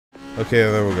Okay,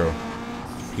 there we go.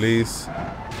 Please.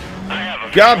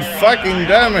 God fucking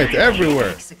damn it,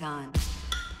 everywhere!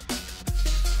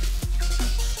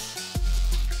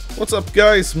 What's up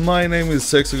guys, my name is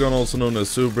Hexagon, also known as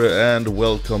Subre, and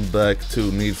welcome back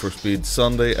to Need for Speed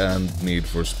Sunday and Need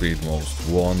for Speed Most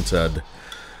Wanted.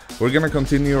 We're gonna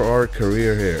continue our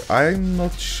career here. I'm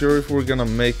not sure if we're gonna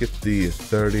make it the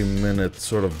 30-minute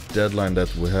sort of deadline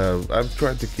that we have. I've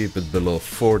tried to keep it below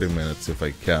 40 minutes if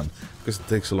I can, because it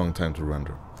takes a long time to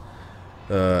render.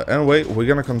 Anyway, we're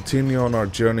gonna continue on our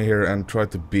journey here and try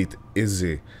to beat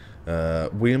Izzy.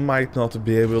 We might not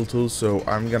be able to, so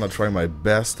I'm gonna try my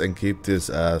best and keep this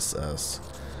as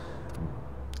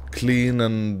clean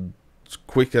and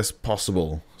quick as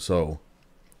possible. So,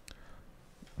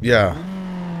 yeah.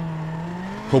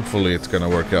 Hopefully it's gonna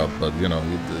work out, but you know,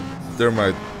 there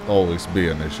might always be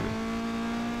an issue.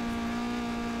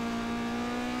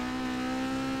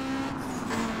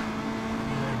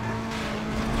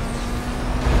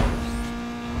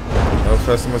 How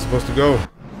fast am I supposed to go?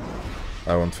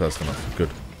 I went fast enough. Good.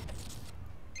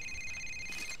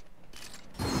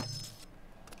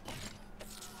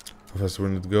 How fast do we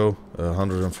need to go?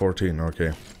 114,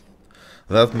 okay.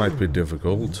 That might be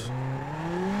difficult.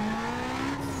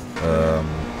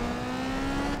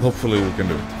 Hopefully we can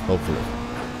do it. Hopefully.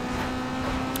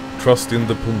 Trust in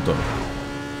the punto.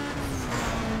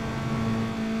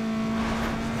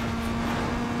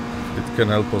 It can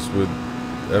help us with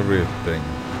everything.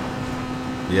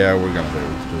 Yeah, we're gonna be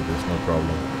able to do this, no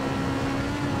problem.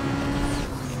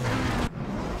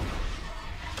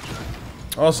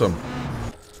 Awesome.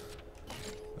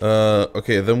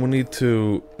 Okay, then we need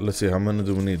to... Let's see, how many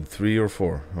do we need? 3 or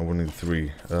 4? Oh, we need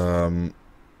 3.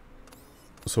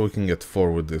 So we can get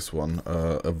 4 with this one.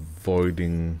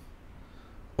 Avoiding...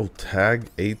 Oh, tag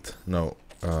 8? No,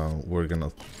 we're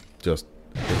gonna just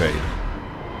evade.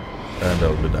 And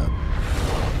that'll be that.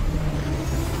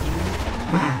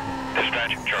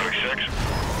 Charlie 6.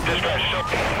 Dispatch, so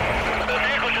the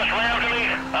vehicle just rammed me.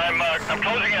 I'm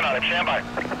closing in on it. Stand by.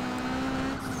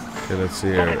 Okay, let's see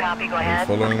here. Copy, go Are ahead.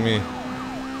 you following me?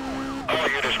 All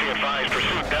units be advised.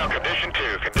 Pursuit now. Condition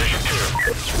 2. Condition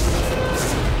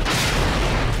 2.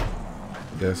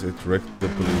 Yes, it wrecked the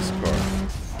police car.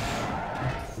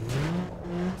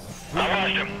 I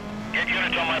lost him. Get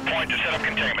units on my point to set up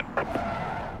containment.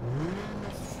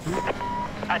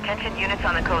 Attention units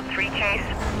on the code 3 chase.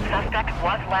 Suspect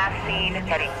was last seen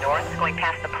heading north, going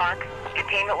past the park.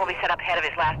 Containment will be set up ahead of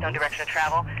his last known direction of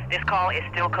travel. This call is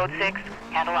still code 6.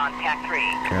 Handle on TAC 3.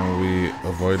 Can we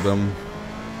avoid them?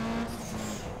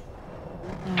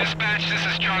 Dispatch, this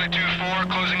is Charlie 2-4,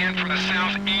 closing in from the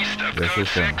southeast of Yes, we code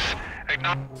can. 6.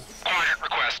 Acknowledge quadrant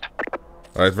request.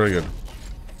 Alright, very good.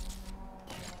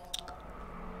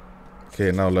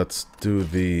 Okay, now let's do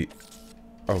the...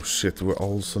 Oh shit, we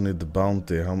also need the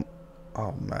bounty.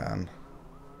 Oh man.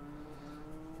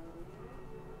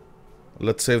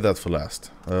 Let's save that for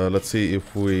last. Let's see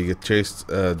if we get chased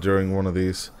during one of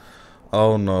these.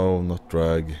 Oh no, not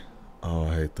drag. Oh,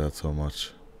 I hate that so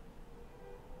much.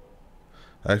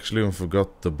 I actually even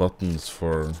forgot the buttons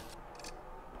for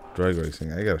drag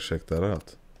racing. I gotta check that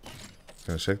out.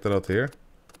 Can I check that out here?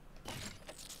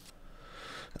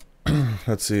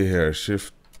 Let's see here.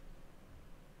 Shift.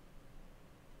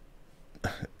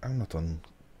 I'm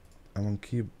on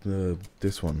key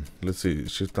this one. Let's see,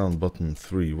 shift down button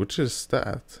 3. Which is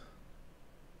that?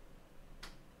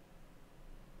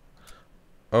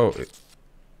 Oh,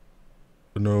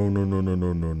 no.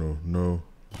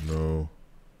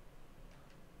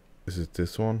 Is it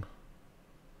this one?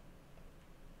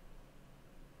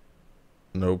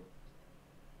 Nope.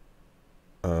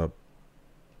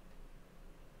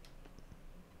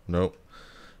 Nope.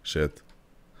 Shit.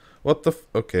 What the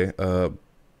okay,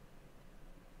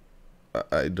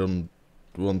 I don't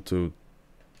want to...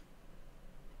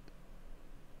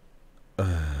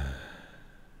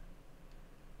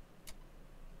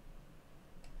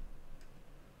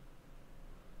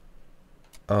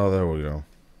 Oh, there we go.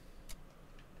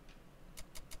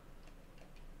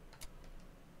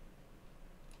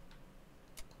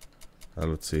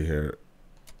 Let's see here.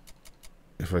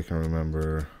 If I can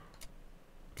remember...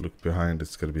 Look behind,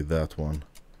 it's gonna be that one.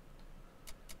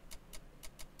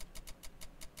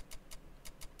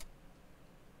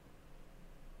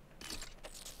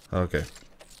 Okay.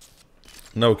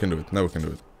 Now we can do it. Now we can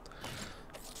do it.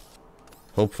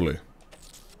 Hopefully.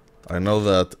 I know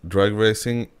that drag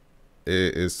racing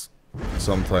is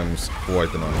sometimes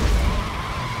quite annoying.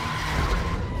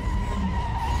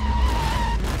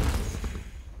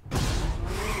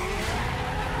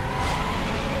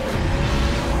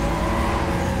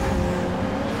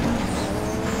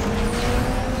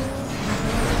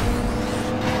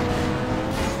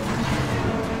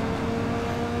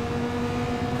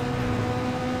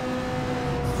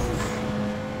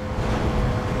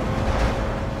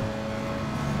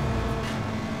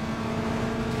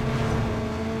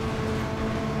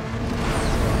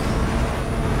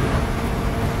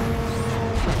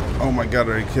 Oh my god,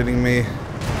 are you kidding me?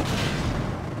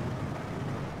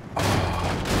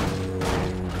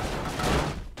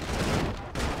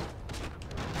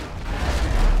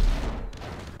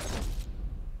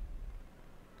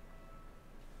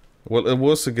 Well, it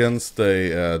was against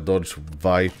a Dodge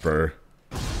Viper.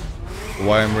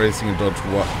 Why I'm racing a Dodge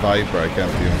Viper, I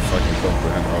can't even fucking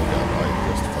comprehend. Oh god, I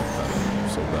just fucked that up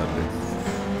so badly.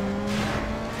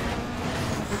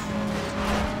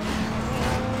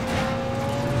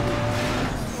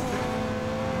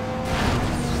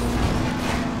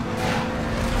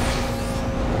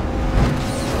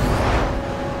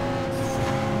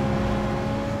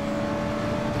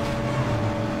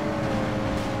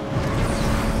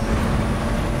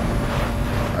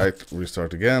 Right,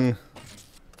 restart again.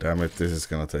 Damn it, this is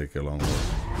gonna take a long time.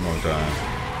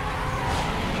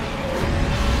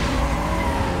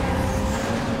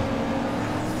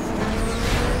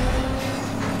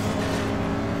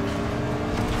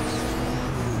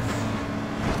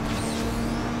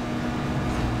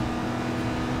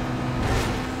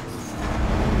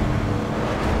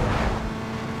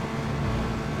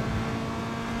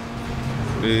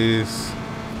 Please.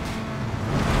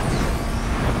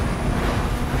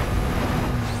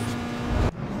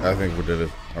 I think we did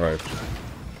it. Alright.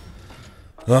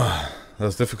 Ah,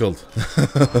 that's difficult.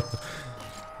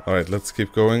 Alright, let's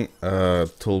keep going.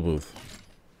 Toll booth.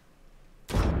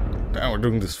 Damn, we're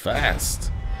doing this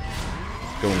fast.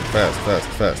 Going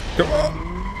fast. Come on!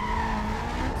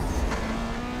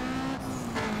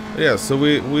 Yeah, so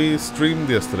we streamed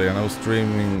yesterday, and I was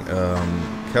streaming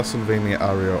Castlevania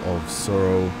Aria of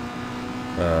Sorrow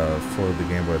for the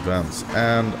Game Boy Advance,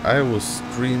 and I was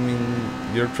streaming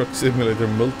Euro Truck Simulator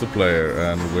multiplayer,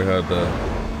 and we had a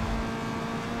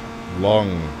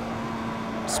long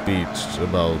speech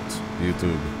about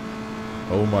YouTube.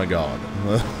 Oh my god.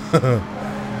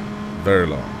 Very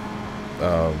long.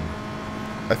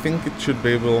 I think it should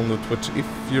be able on the Twitch if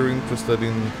you're interested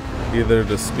in either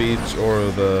the speech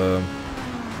or the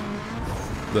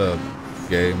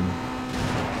game.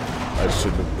 I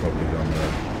should have probably done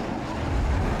that.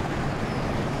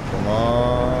 Come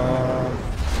on.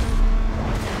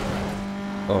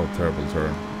 Oh, terrible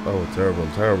turn. Oh,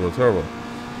 terrible.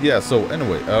 Yeah, so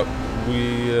anyway,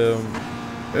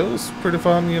 it was pretty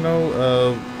fun, you know.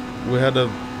 We had a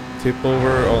tip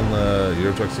over on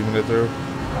Euro Truck Simulator,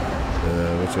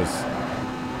 which was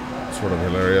sort of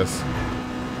hilarious.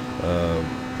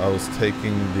 I was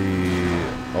taking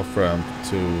the off-ramp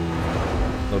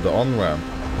the on-ramp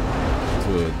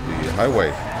to the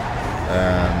highway,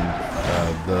 and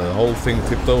the whole thing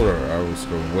tipped over. I was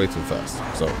going way too fast,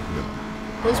 so you know,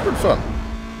 it was pretty fun.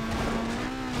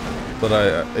 But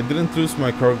I didn't lose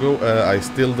my cargo. I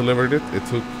still delivered it. It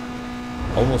took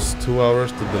almost 2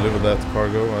 hours to deliver that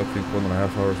cargo. I think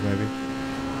 1.5 hours maybe.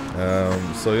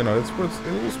 So you know, it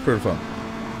was pretty fun.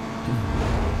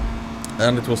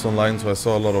 And it was online, so I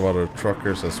saw a lot of other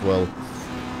truckers as well,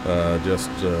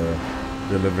 just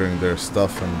delivering their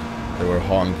stuff, and they were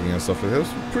honking and stuff like that. It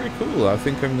was pretty cool. I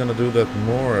think I'm gonna do that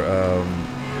more,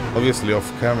 obviously off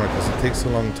camera, because it takes a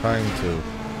long time to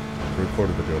record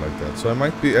a video like that. So I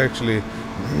might be actually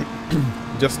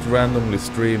just randomly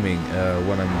streaming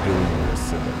when I'm doing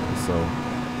this. So,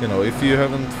 you know, if you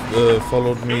haven't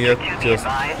followed me yet, just,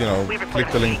 you know, click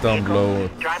the link down below.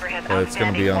 It's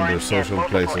gonna be under social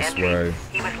places where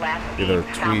I either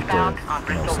tweet or,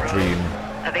 you know, stream.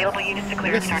 Available units to I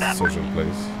clear guess and start it's a up. social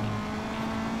place.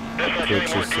 Twitch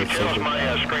is a social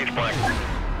place.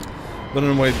 But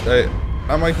anyway,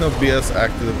 I might not be as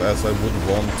active as I would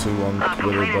want to on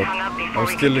Twitter, but I'm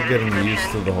still getting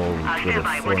used to the whole Twitter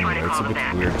formula. It's a bit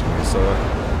weird to me. So,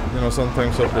 you know,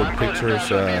 sometimes I upload pictures,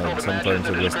 sometimes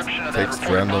I just text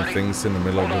random things in the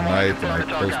middle of the night, and I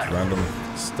post random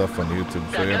stuff on YouTube.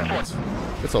 So, you know,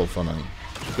 it's all fun and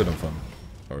good and fun,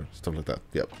 or stuff like that.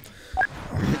 Yep.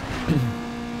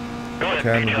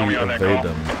 Can we evade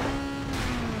them?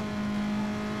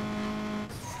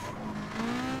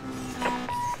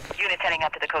 Units heading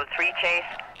up to the code 3 chase.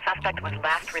 Suspect was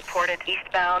last reported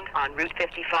eastbound on Route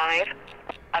 55.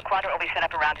 A quadrant will be set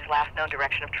up around his last known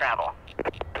direction of travel.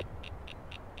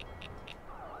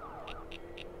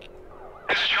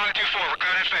 This is Charlie 2-4. We're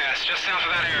crowded fast, just south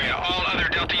of that area. All other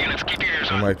Delta units, keep your ears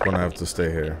I on. might want to have to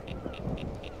stay here.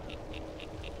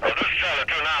 Well, this is Charlie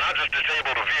 2-9. I just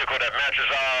disabled a vehicle that matches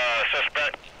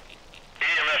suspect.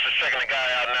 EMS is checking the guy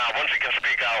out now. Once he can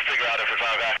speak, I'll figure out if it's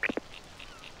our guy.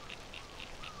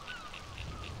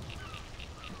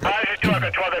 Izzy 2, I've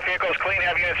got 12 other vehicles clean.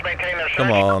 Have units maintain their search.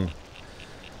 Come on.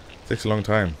 Takes a long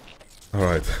time.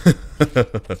 Alright.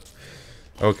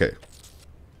 Okay.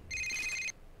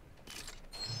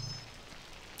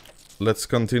 let's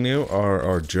continue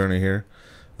our journey here,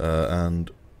 and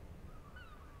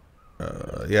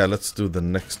yeah, let's do the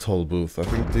next toll booth. I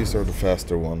think these are the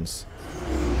faster ones.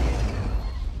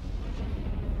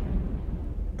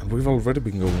 And we've already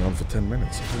been going on for 10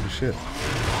 minutes. Holy shit.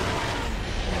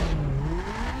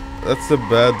 That's the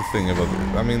bad thing about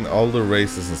it. I mean, all the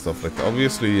races and stuff like that.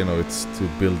 Obviously, you know, it's to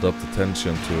build up the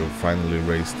tension to finally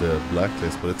raise the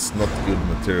blacklist, but it's not good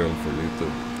material for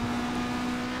YouTube.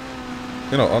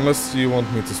 You know, unless you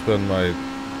want me to spend my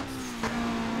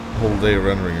whole day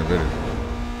rendering a video.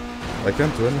 I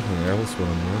can't do anything else when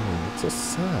I'm rendering. It's so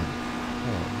sad.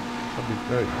 Oh,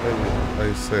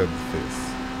 I said this.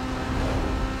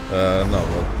 No,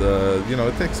 but, you know,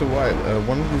 it takes a while.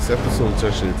 One of these episodes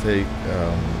actually take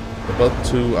about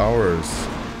 2 hours.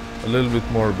 A little bit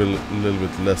more, a little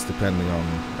bit less, depending on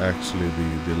actually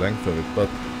the length of it. But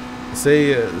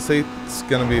say it's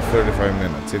gonna be 35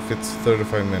 minutes. If it's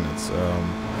 35 minutes,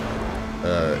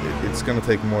 it's gonna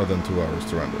take more than 2 hours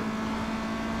to render.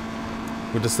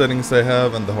 With the settings I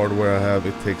have and the hardware I have,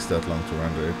 it takes that long to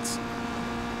render.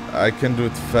 I can do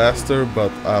it faster,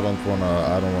 but I don't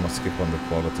wanna skip on the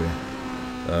quality.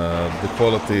 The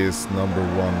quality is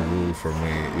 #1 rule for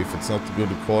me. If it's not good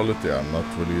quality, I'm not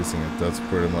releasing it. That's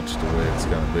pretty much the way it's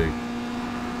gonna be.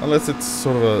 Unless it's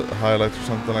sort of a highlight or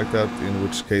something like that, in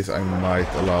which case I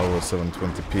might allow a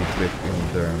 720p clip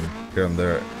in there, here and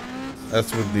there,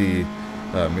 as with the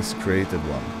miscreated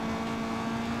one.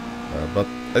 But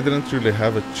I didn't really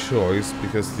have a choice,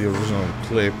 because the original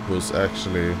clip was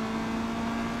actually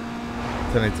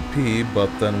 1080p, but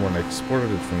then when I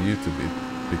exported it from YouTube it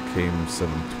became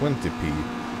 720p,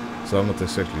 so I'm not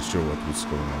exactly sure what was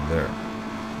going on there,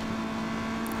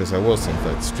 because I was in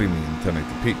fact streaming in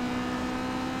 1080p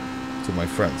to my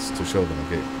friends to show them a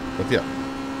game. But yeah,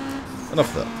 enough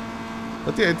of that.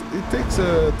 But yeah, it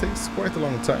takes quite a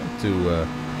long time to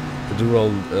do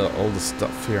all the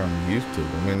stuff here on YouTube.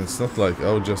 I mean, it's not like,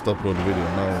 oh, just upload a video.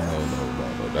 No,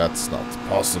 that's not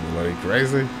possible. Are you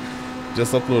crazy?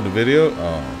 Just upload a video?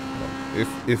 Oh,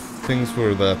 if things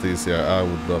were that easy, I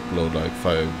would upload like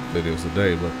 5 videos a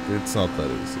day, but it's not that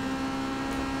easy.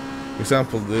 For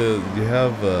example, you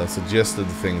have suggested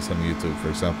things on YouTube. For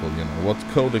example, you know, what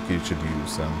codec you should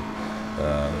use, and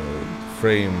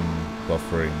frame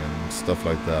buffering and stuff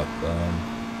like that.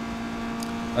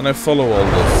 And I follow all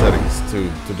those settings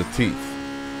to the teeth,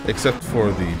 except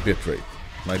for the bitrate.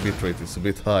 My bitrate is a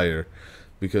bit higher,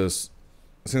 because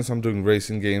since I'm doing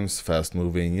racing games, fast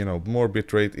moving, you know, more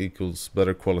bitrate equals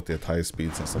better quality at high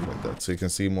speeds and stuff like that, so you can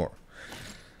see more.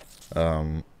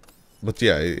 But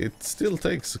yeah, it still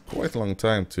takes quite a long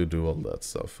time to do all that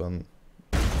stuff, and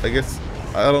I guess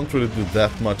I don't really do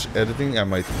that much editing. I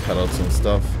might cut out some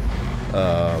stuff,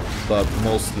 but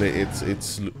mostly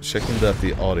it's checking that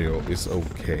the audio is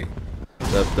okay.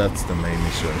 That's the main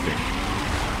issue, I think.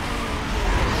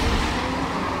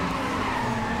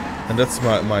 And that's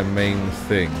my main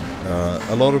thing.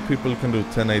 A lot of people can do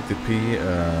 1080p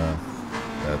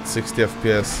at 60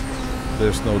 FPS,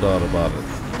 there's no doubt about it.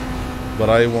 But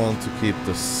I want to keep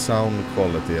the sound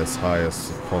quality as high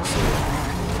as possible.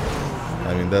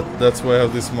 I mean, that's why I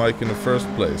have this mic in the first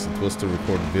place. It was to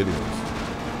record videos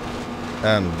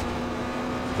and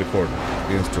record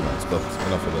the instruments, but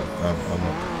enough of that. I'm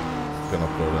not gonna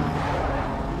upload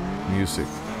any music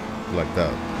like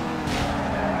that.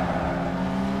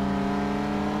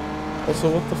 Also,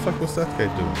 what the fuck was that guy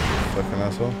doing? Fucking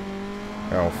asshole.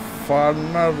 How far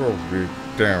never be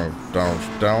down.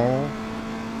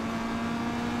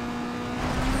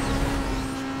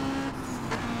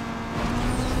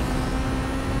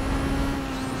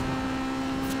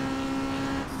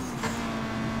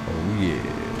 Oh yeah.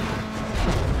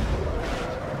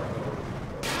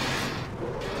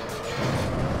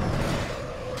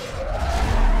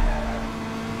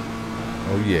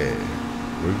 Oh yeah.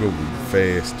 We're going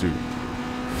faster.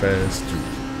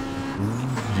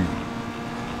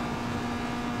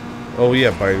 Oh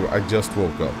yeah, I just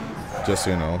woke up. Just so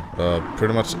you know,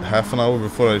 pretty much half an hour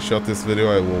before I shot this video,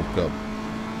 I woke up,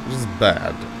 which is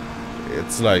bad.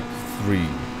 It's like 3.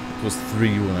 It was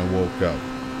 3 when I woke up.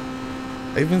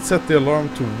 I even set the alarm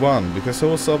to 1 because I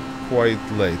was up quite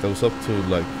late. I was up to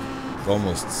like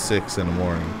almost 6 in the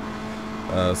morning.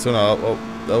 So now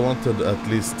I wanted at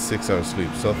least 6 hours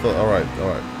sleep. So I thought, all right,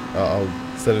 I'll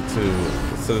set it to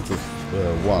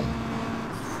 1,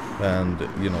 and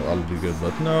you know, I'll be good.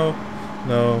 But no,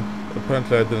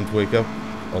 apparently I didn't wake up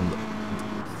on the,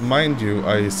 mind you,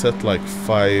 I set like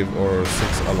 5 or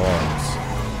 6 alarms.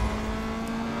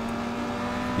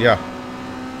 Yeah,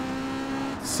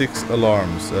 6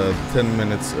 alarms, 10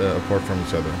 minutes apart from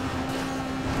each other.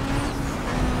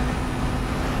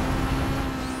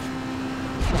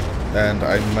 and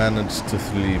I managed to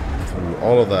sleep through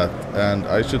all of that. And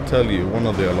I should tell you, one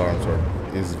of the alarms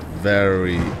is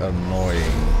very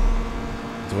annoying.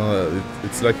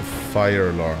 It's like a fire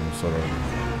alarm, sort of.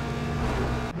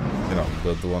 You know,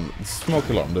 the one, the smoke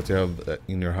alarm that you have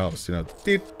in your house. You know,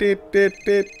 tit, tit, tit,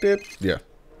 tit, tit. Yeah.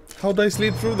 How'd I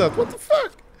sleep through that? What the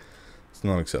fuck? It's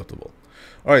not acceptable.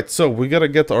 Alright, so we gotta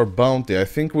get our bounty. I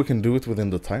think we can do it within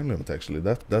the time limit, actually.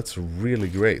 That's really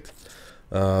great.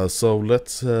 So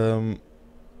let's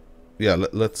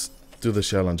let's do the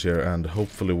challenge here, and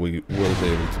hopefully we will be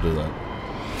able to do that.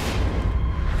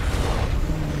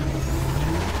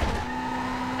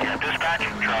 Yeah, dispatch,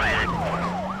 Charlie 8.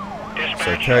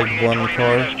 So tag one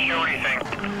car.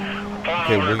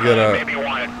 Okay, we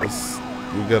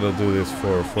gotta do this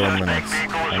for 4 minutes.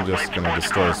 I'm just gonna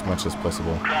destroy as much as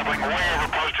possible. Traveling way over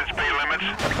posted speed limits.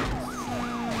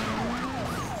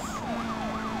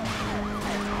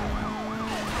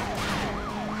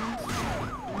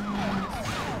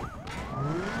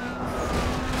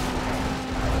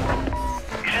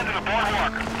 He's into the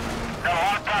boardwalk. Got a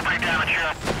lot of property damage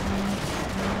here.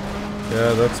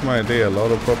 Yeah, that's my idea. A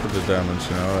lot of property damage,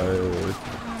 you know.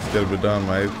 It's gotta be done,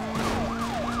 mate.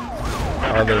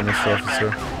 Ah, there, Mr.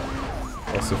 Officer.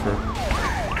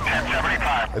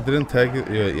 I didn't tag it.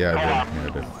 Yeah, I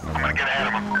did. Never mind.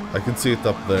 I can see it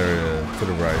up there to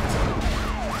the right.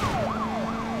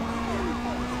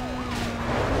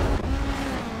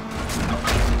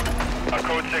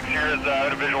 Code 6 here is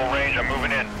out of visual range. I'm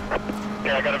moving in.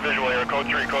 Yeah, I got a visual here. Code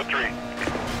 3, code 3.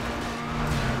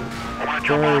 I want to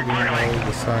jump on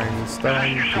The signs down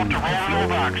to the floor.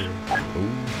 Oh,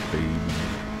 baby.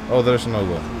 Oh, there's another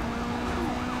one.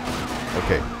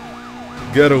 Okay.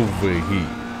 Get over here.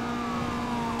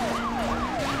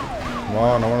 Come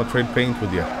on, I want to trade paint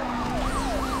with you.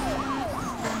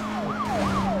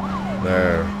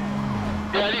 There.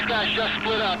 Yeah, these guys just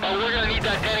split up, but we're gonna need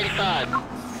that 1085.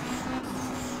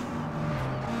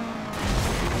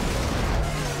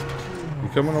 You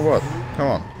coming or what? Come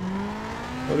on.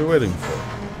 What are you waiting for?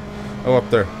 Oh, up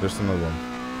there. There's another one.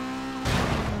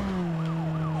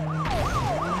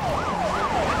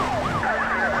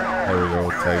 There we go.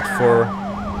 Tagged 4. I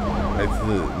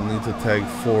need to tag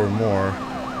 4 more.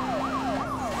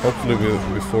 Hopefully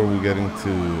before we get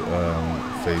into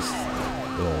phase...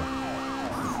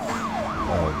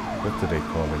 what do they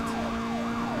call it?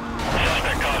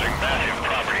 Suspect causing massive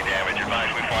property damage.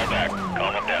 Advise we fall back.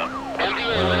 Calm them down.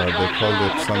 They called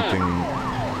it something...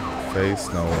 Phase?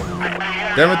 No.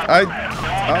 Damn it! I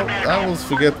always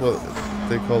forget what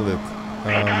they called it.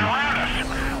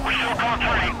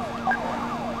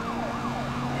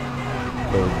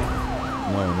 Code...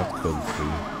 No, not code 3.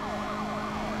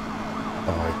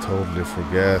 Oh, I totally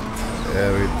forget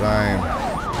every time.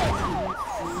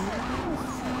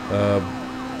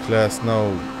 Class, no,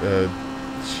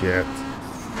 shit.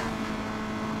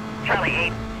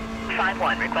 Charlie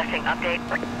 851 requesting update.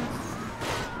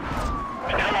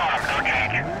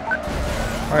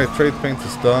 Alright, trade paint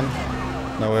is done.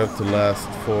 Now we have to last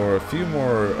for a few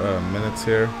more minutes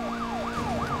here.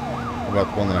 About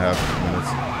 1.5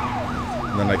 minutes.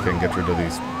 And then I can get rid of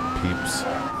these peeps.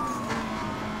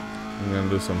 I'm gonna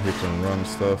do some hit and run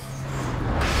stuff.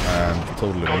 And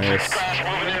totally miss.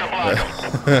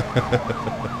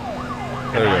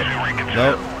 There we go.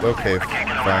 No, okay,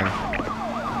 fine.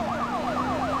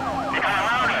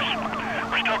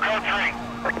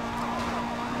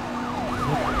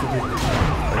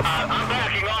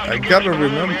 I gotta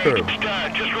remember.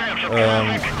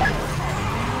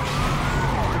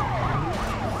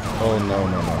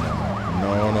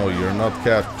 Oh no, you're not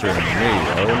capturing me.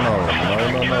 Oh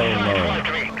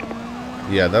no.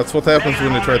 Yeah, that's what happens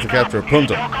when you try to capture a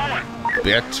punter.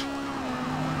 Bitch.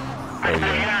 Oh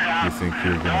yeah, you think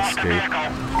you're gonna escape?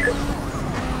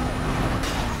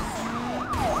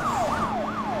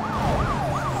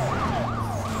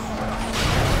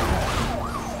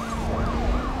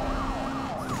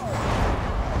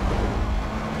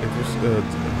 It was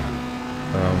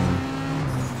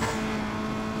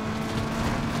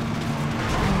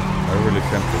I really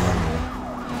can't remember.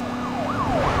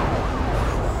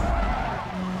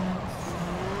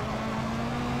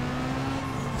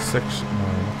 Section, no,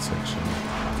 not section.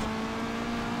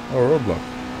 Oh, roadblock.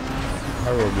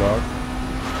 Hi, roadblock.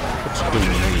 What you doing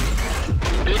with me?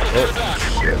 Oh,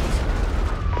 shit.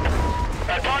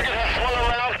 That target has swung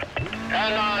around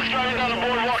and starting down the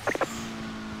boardwalk.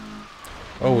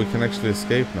 Oh, we can actually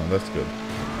escape now. That's good.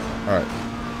 Alright.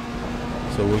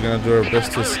 So we're gonna do our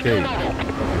best to escape,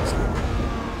 obviously.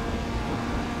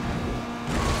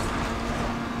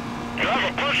 You have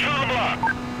a push through the block.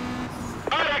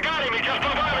 Alright, I got him. He just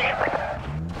above me.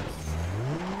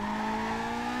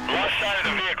 Lost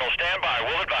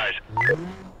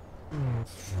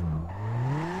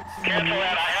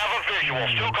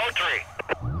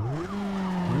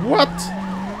What?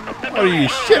 Are you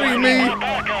shitting me?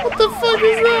 What the fuck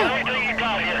is that? Anything you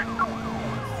got here?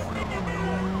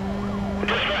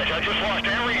 Dispatch, I just lost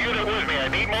every unit with me. I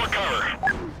need more cover.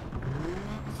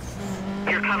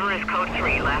 Your cover is code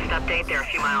 3. Last update, they're a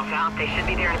few miles out. They should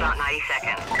be there in about 90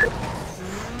 seconds.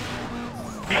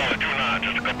 Solid 2-9,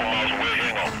 just a couple miles away.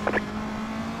 Hang on.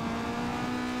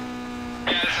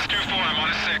 Yeah, this is 2-4. I'm on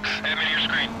a 6. Admin your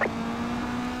screen.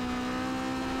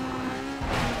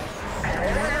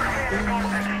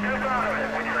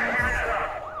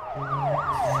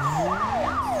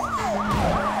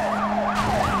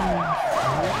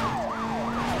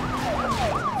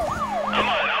 I'm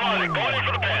on it. Going in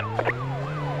for the pen.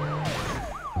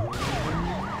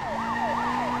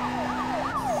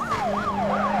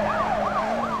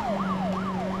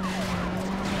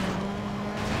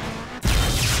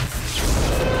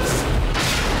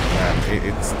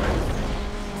 It's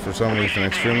for some reason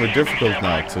extremely difficult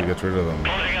now to get rid of them.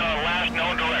 Closing in on last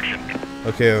known direction.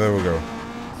 Okay, there we go.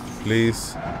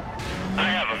 Please. I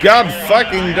have a God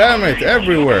fucking damn it,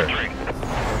 everywhere.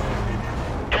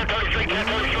 1033,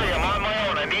 1033, I'm on my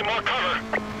own. I need more cover.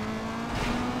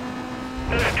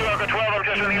 This is 2 Alpha 12, I'm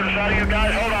just on the other side of you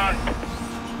guys. Hold on.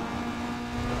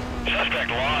 Suspect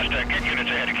lost. Get units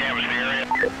ahead to canvas the area.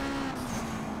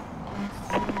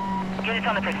 Units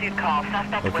on the pursuit call.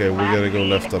 Suspect Okay, we gotta go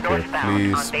left up here.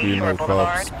 Please be no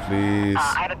cops. Please. I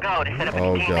have a go to set up a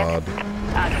Oh containment.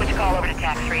 god. Switch call over to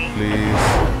tax 3. Please.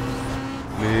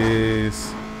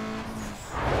 Please.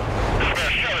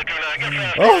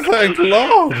 Oh, thank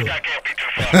Lord! This guy can't be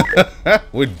too far.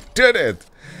 We did it!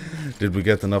 Did we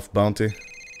get enough bounty?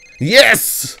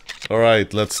 Yes!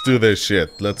 Alright, let's do this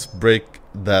shit. Let's break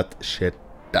that shit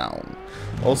down.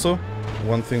 Also,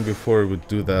 one thing before we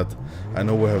do that, I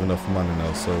know we have enough money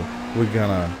now, so we're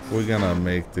gonna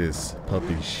make this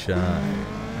puppy shine.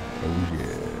 Oh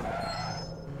yeah.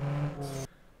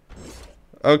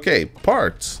 Okay,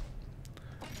 parts.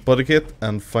 Body kit,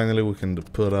 and finally we can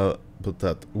put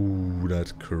that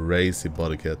that crazy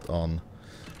body kit on.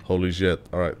 Holy shit.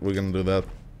 Alright, we're gonna do that.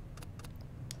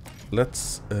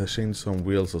 Let's change some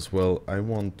wheels as well. I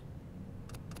want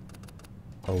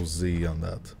OZ on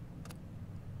that.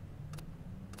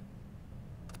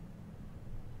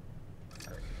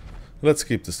 Let's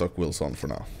keep the stock wheels on for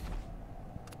now.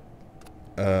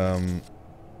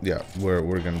 Yeah,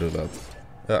 we're gonna do that.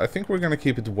 I think we're gonna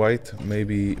keep it white.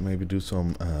 Maybe do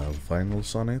some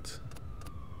vinyls on it.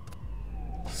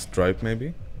 Stripe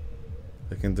maybe.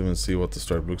 I can't even see what the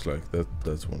stripe looks like.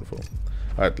 That's wonderful.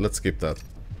 All right, let's skip that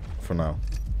for now.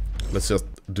 Let's just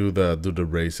do the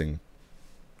racing.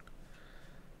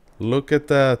 Look at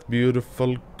that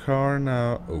beautiful car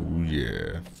now. Oh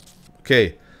yeah.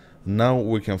 Okay. Now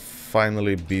we can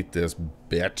finally beat this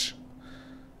bitch.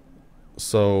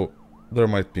 So there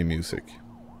might be music.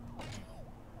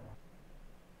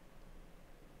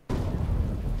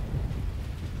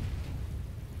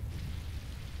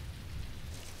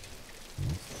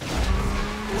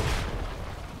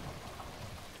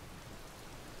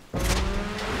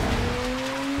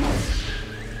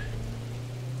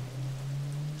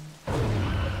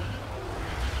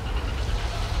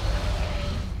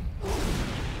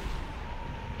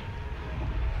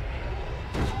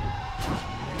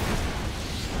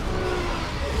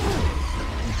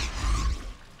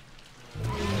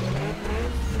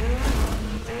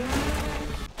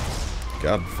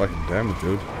 God fucking damn it,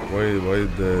 dude. Why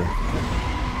the...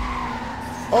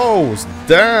 Oh,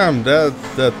 damn,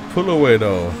 that pull away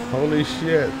though. Holy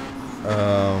shit.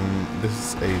 This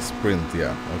is a sprint,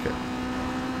 yeah, okay.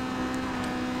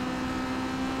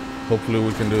 Hopefully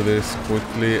we can do this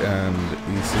quickly and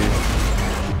easy.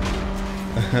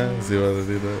 See what I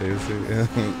did there? Easy.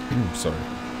 Sorry.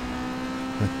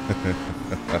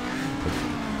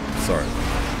 Sorry.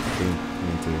 Didn't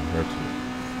mean to hurt you.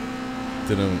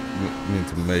 Didn't mean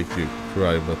to make you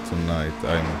cry, but tonight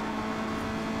I'm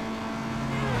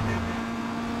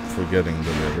forgetting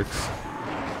the lyrics.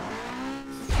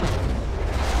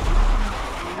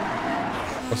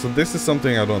 Also, this is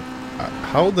something I don't...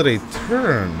 how did they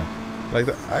turn? Like,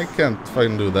 I can't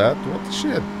fucking do that. What the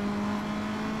shit?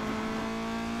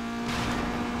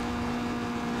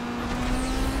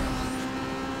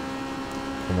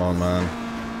 Come on, man.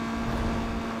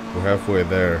 We're halfway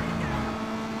there.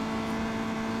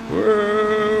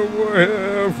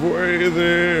 We're halfway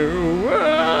there.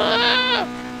 Ah!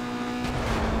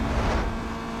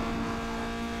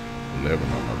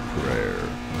 Living on a prayer.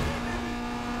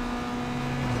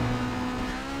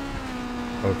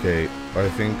 Okay, I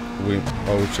think we...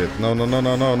 Oh shit. No.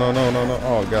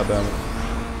 Oh, goddamn it.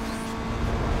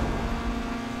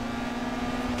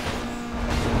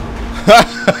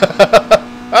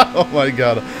 Oh my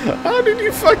god. How did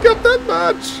you fuck up that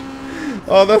much?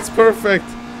 Oh, that's perfect.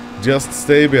 Just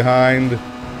stay behind.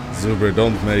 Zuber,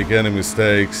 don't make any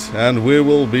mistakes. And we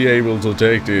will be able to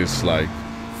take this like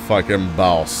fucking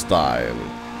boss style.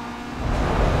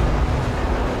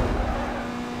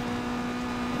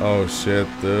 Oh shit,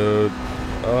 dude.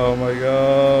 Oh my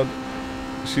god.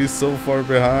 She's so far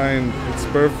behind. It's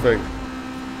perfect.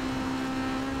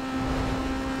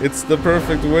 It's the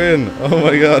perfect win. Oh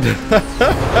my god.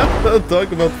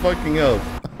 Talk about fucking up.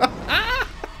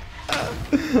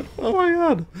 Oh my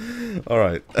god.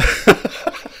 Alright.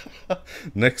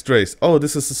 Next race. Oh,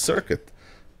 this is a circuit.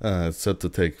 It's set to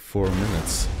take 4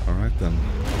 minutes. Alright then.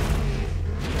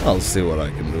 I'll see what I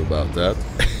can do about that.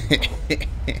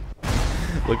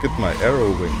 Look at my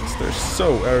arrow wings. They're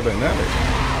so aerodynamic.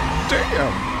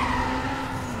 Damn.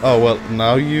 Oh, well,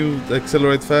 now you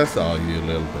accelerate fast? Oh, you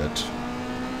little bitch.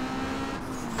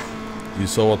 You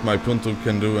saw what my Punto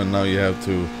can do, and now you have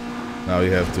to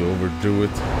overdo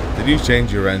it. Did you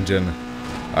change your engine?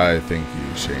 I think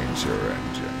you changed your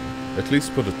engine. At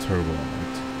least put a turbo on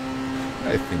it.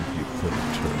 I think you put a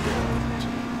turbo on it.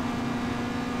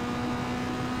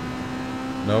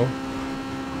 No?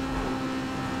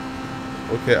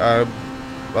 Okay, I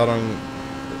don't...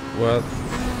 What?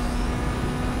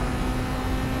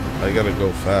 I gotta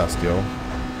go fast, yo.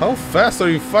 How fast are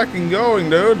you fucking going,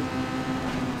 dude?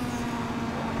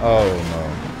 Oh no.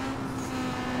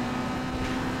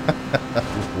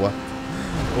 What?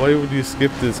 Why would you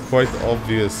skip this quite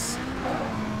obvious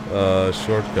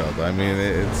shortcut? I mean,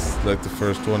 it's like the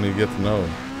first one you get to know.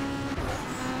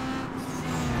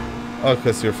 Oh,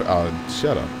 because you're... Oh,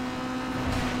 shut up.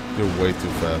 You're way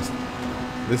too fast.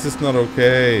 This is not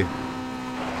okay.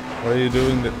 Why are you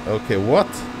doing that? Okay, what?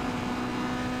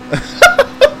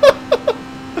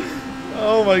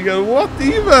 Oh my god, what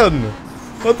even?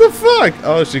 What the fuck?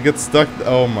 Oh, she gets stuck.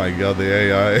 Oh my god, the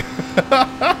AI.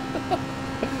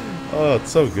 Oh,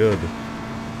 it's so good.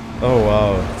 Oh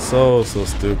wow, so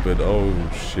stupid. Oh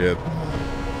shit.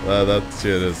 That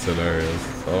shit is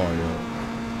hilarious. Oh my god.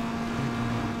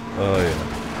 Oh yeah.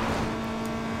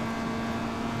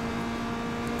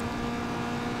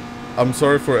 I'm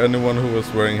sorry for anyone who was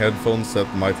wearing headphones.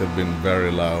 That might have been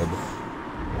very loud.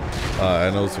 I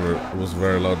know it was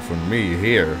very loud for me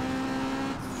here.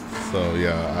 So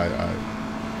yeah,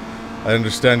 I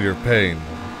understand your pain.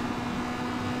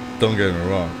 Don't get me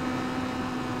wrong.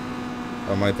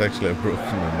 I might actually have broken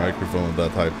my microphone with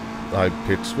that high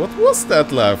pitch. What was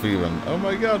that laugh even? Oh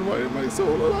my god, why am I so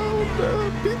loud?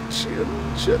 Pitchy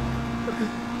and shit.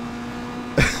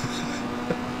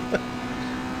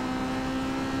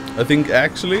 I think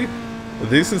actually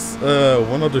this is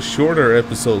one of the shorter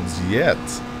episodes yet.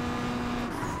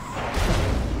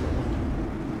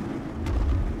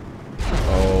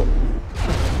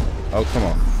 Oh, come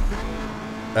on.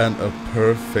 And a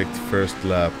perfect first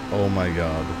lap. Oh my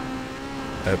god.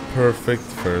 A perfect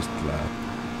first lap.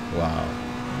 Wow.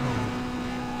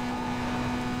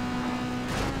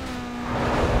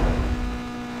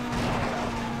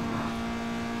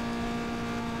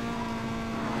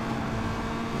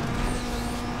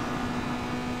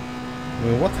 I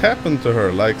mean, what happened to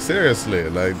her? Like, seriously?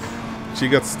 Like, she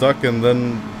got stuck and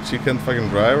then she can't fucking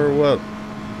drive or what?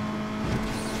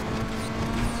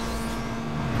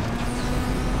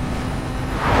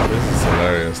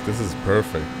 This is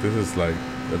perfect. This is like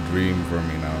a dream for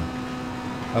me now.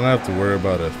 I don't have to worry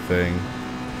about a thing.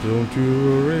 Don't you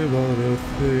worry about a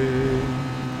thing.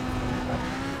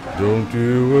 Don't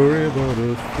you worry about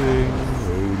a thing.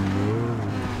 Oh no.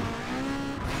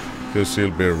 'Cause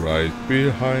she'll be right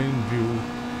behind you.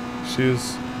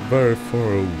 She's very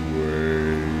far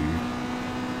away.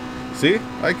 See?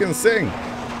 I can sing.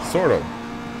 Sort of.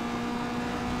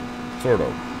 Sort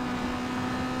of.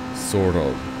 Sort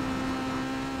of.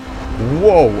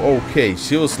 Whoa, okay,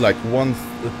 she was like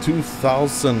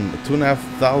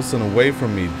 2,500 away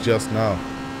from me just now.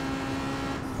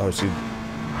 Oh,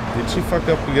 did she fuck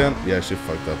up again? Yeah, she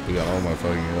fucked up again. Oh my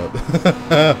fucking god.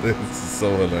 This is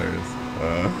so hilarious.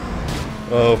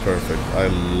 Oh, perfect. I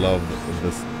love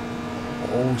this.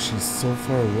 Oh, she's so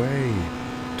far away.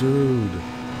 Dude.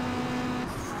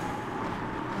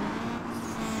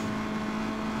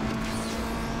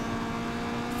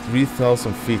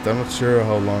 $3,000 feet. I'm not sure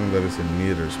how long that is in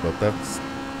meters, but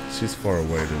she's far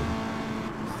away, dude.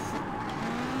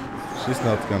 She's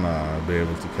not gonna be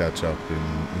able to catch up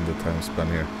in the time span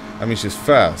here. I mean, she's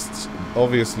fast.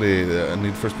 Obviously,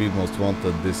 Need for Speed Most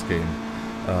Wanted, this game,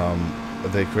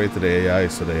 they created AI,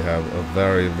 so they have a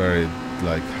very, very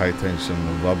like high tension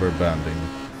rubber banding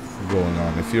going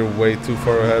on. If you're way too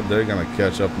far ahead, they're gonna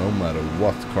catch up no matter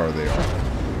what car they are.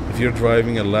 If you're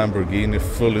driving a Lamborghini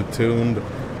fully tuned,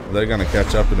 they're gonna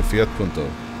catch up in a Fiat Punto.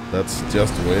 That's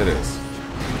just the way it is.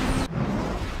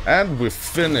 And we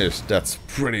finished. That's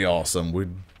pretty awesome. We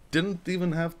didn't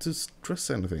even have to stress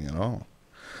anything at all.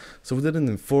 So we did it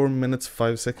in 4 minutes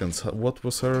 5 seconds. What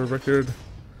was her record?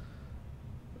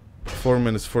 4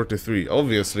 minutes 43.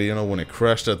 Obviously, you know, when it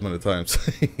crashed that many times.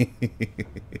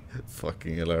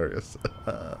 Fucking hilarious.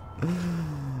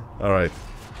 Alright.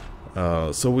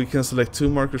 So we can select 2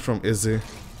 markers from Izzy.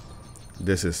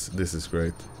 This is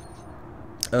great.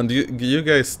 And you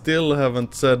guys still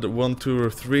haven't said 1, 2, or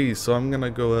 3, so I'm gonna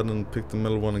go ahead and pick the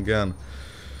middle one again.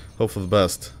 Hope for the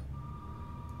best.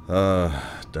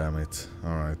 Damn it.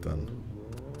 Alright then.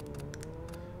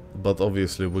 But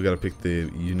obviously we gotta pick the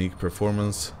unique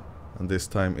performance. And this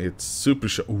time it's super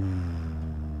sharp.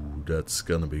 Ooh, that's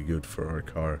gonna be good for our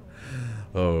car.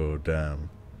 Oh, damn.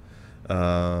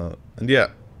 And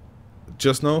yeah.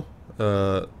 Just know,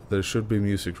 there should be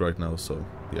music right now, so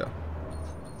yeah.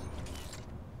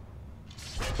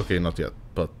 Okay, not yet,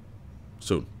 but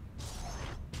soon.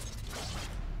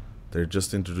 They're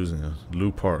just introducing a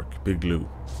Lou Park, Big Lou.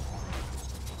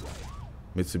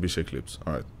 Mitsubishi Eclipse.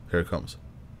 Alright, here it comes.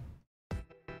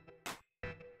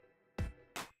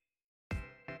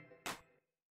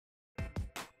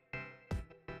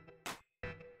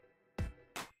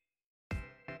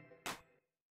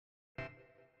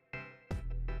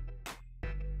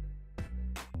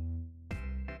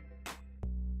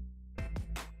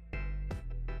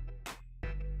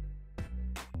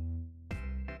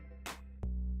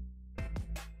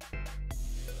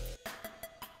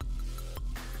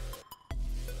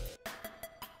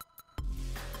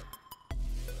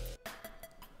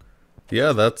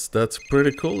 Yeah, that's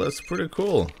pretty cool. That's pretty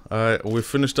cool. We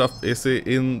finished up Izzy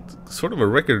in sort of a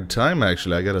record time,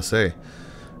 actually, I gotta say.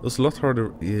 It was a lot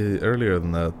harder earlier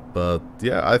than that, but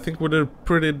yeah, I think we did a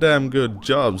pretty damn good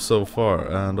job so far.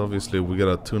 And obviously we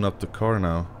gotta tune up the car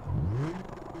now.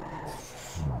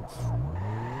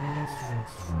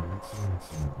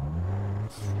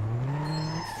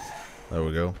 There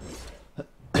we go.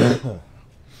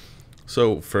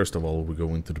 So first of all, we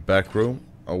go into the back room.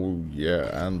 Oh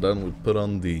yeah, and then we put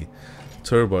on the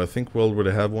turbo. I think we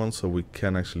already have one, so we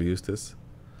can actually use this.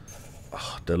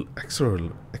 Oh, the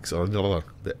acceleration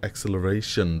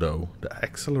though. The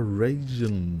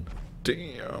acceleration.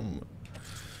 Damn.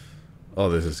 Oh,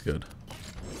 this is good.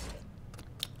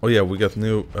 Oh yeah, we got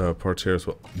new parts here as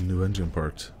well. New engine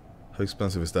parts. How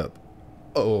expensive is that?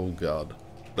 Oh god,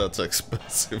 that's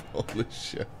expensive. Holy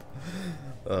shit.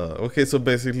 Okay, so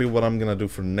basically what I'm gonna do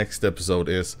for next episode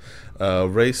is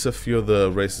race a few of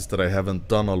the races that I haven't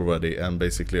done already and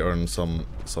basically earn some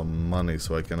money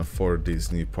so I can afford these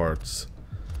new parts,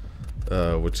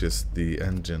 which is the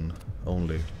engine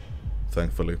only,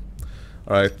 thankfully.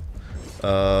 Alright,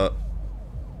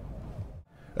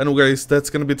 anyways, that's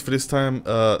gonna be it for this time.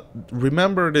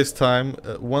 Remember this time,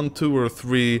 1, 2, or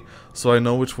 3, so I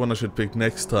know which one I should pick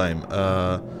next time.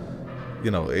 You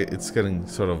know, it's getting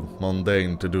sort of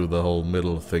mundane to do the whole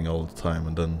middle thing all the time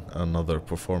and then another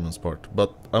performance part.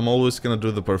 But I'm always gonna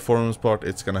do the performance part.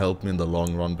 It's gonna help me in the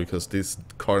long run because this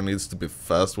car needs to be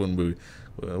fast when we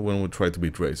try to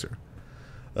beat Racer.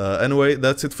 Anyway,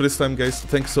 that's it for this time, guys.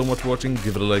 Thanks so much for watching.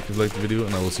 Give it a like if you liked the video,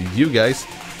 and I will see you guys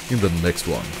in the next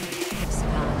one.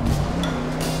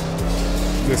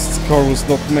 This car was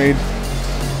not made.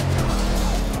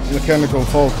 Mechanical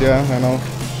fault, yeah, I know.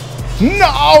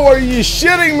 No! Are you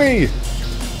shitting me?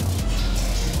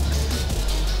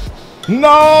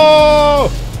 No!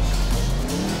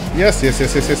 Yes,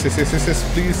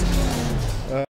 please.